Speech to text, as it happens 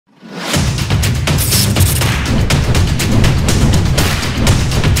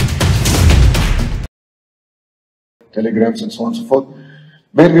telegrams and so on and so forth,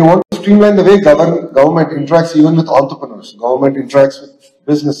 where we want to streamline the way government interacts even with entrepreneurs, government interacts with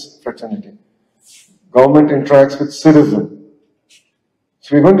business fraternity, government interacts with citizen.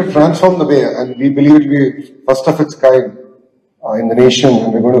 So we're going to transform the way, and we believe it will be first of its kind in the nation,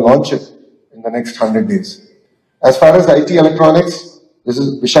 and we're going to launch it in the next 100 days. As far as IT electronics,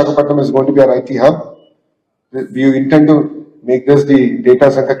 Visakhapatnam is going to be our IT hub. We intend to make this the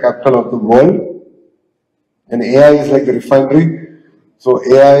data center capital of the world. And AI is like the refinery. So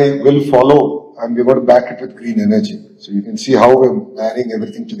AI will follow, and we're going to back it with green energy. So you can see how we're marrying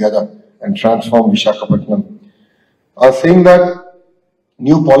everything together and transform Visakhapatnam. Saying that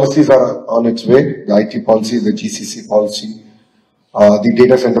new policies are on its way, the IT policy, the GCC policy, the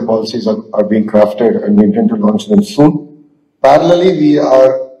data center policies are being crafted, and we intend to launch them soon. Parallelly,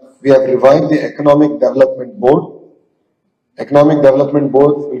 we have revived the Economic Development Board. Economic Development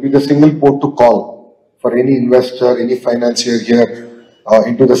Board will be the single port to call for any investor, any financier here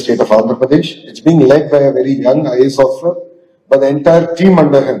into the state of Andhra Pradesh. It's being led by a very young IAS officer, but the entire team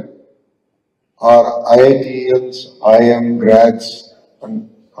under him are IITians, IM grads, and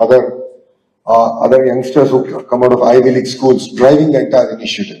other youngsters who come out of Ivy League schools driving the entire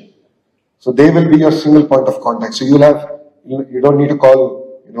initiative. So they will be your single point of contact. So you don't need to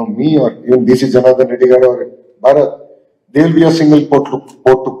call me or even BC Janardhan Reddy or Bharat. They will be a single port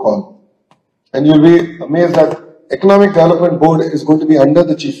to call. And you'll be amazed that Economic Development Board is going to be under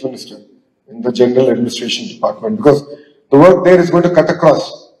the Chief Minister in the General Administration Department, because the work there is going to cut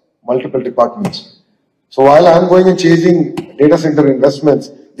across multiple departments. So while I'm going and chasing data center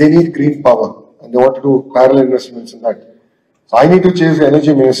investments, they need green power and they want to do parallel investments in that. So I need to chase the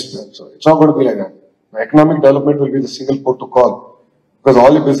energy minister. So it's not going to be like that. The economic development will be the single port to call, because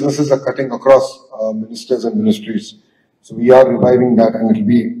all the businesses are cutting across ministers and ministries. So we are reviving that, and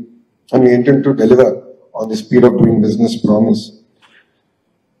we intend to deliver on the speed of doing business promise.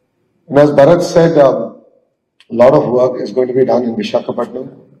 And as Bharat said, a lot of work is going to be done in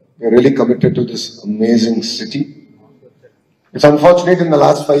Visakhapatnam. We are really committed to this amazing city. It's unfortunate in the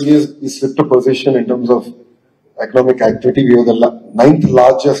last 5 years we slipped a position in terms of economic activity. We were the 9th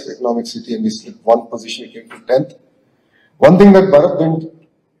largest economic city and we slipped one position, we came to 10th. One thing that Bharat didn't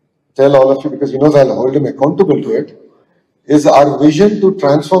tell all of you, because he knows I'll hold him accountable to it, is our vision to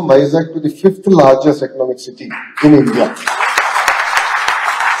transform Vizag to the 5th largest economic city in India.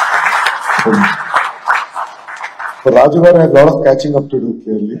 So Rajugar has a lot of catching up to do,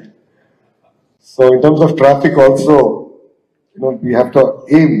 clearly. So in terms of traffic also, we have to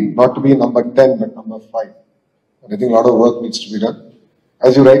aim not to be number 10, but number 5. And I think a lot of work needs to be done.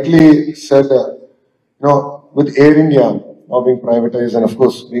 As you rightly said, with Air India now being privatized and of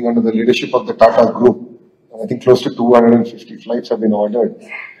course being under the leadership of the Tata Group, I think close to 250 flights have been ordered.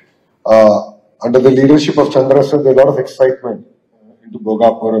 Under the leadership of Chandra sir, there's a lot of excitement into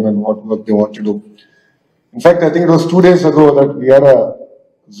Bhogapuram and what work they want to do. In fact, I think it was 2 days ago that we had a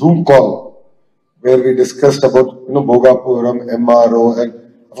Zoom call where we discussed about Bhogapuram, MRO, and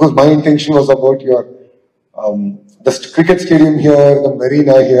of course my intention was about the cricket stadium here, the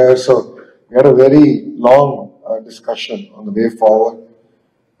marina here. So we had a very long discussion on the way forward.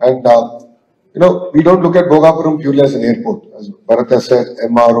 And we don't look at Bhogapuram purely as an airport, as Bharat said,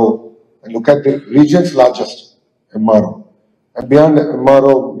 MRO, and look at the region's largest MRO. And beyond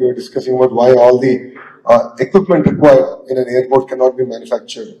MRO, we were discussing about why all the equipment required in an airport cannot be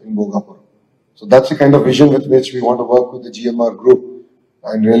manufactured in Bhogapuram. So that's the kind of vision with which we want to work with the GMR group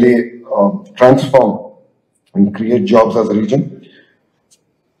and really transform and create jobs as a region.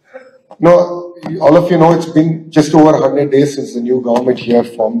 Now, all of you know it's been just over 100 days since the new government here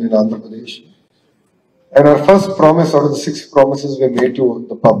formed in Andhra Pradesh. And our first promise out of the 6 promises we made to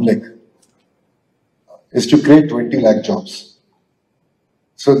the public is to create 20 lakh jobs.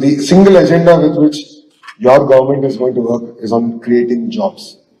 So the single agenda with which your government is going to work is on creating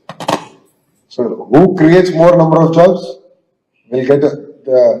jobs. So who creates more number of jobs will get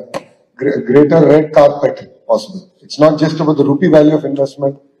the greater red carpet possible. It's not just about the rupee value of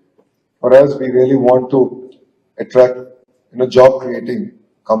investment. For us, we really want to attract job creating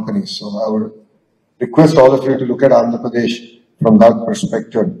companies. So I would request all of you to look at Andhra Pradesh from that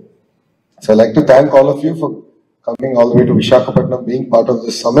perspective. So I'd like to thank all of you for coming all the way to Visakhapatnam, being part of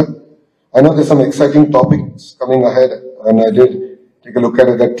this summit. I know there's some exciting topics coming ahead, and I did take a look at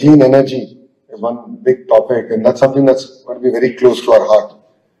it. That clean energy is one big topic, and that's something that's going to be very close to our heart.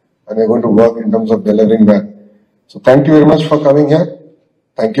 And we're going to work in terms of delivering that. So thank you very much for coming here.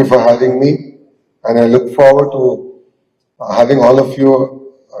 Thank you for having me. And I look forward to having all of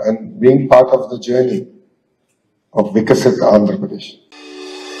you and being part of the journey of Vikasit Andhra Pradesh.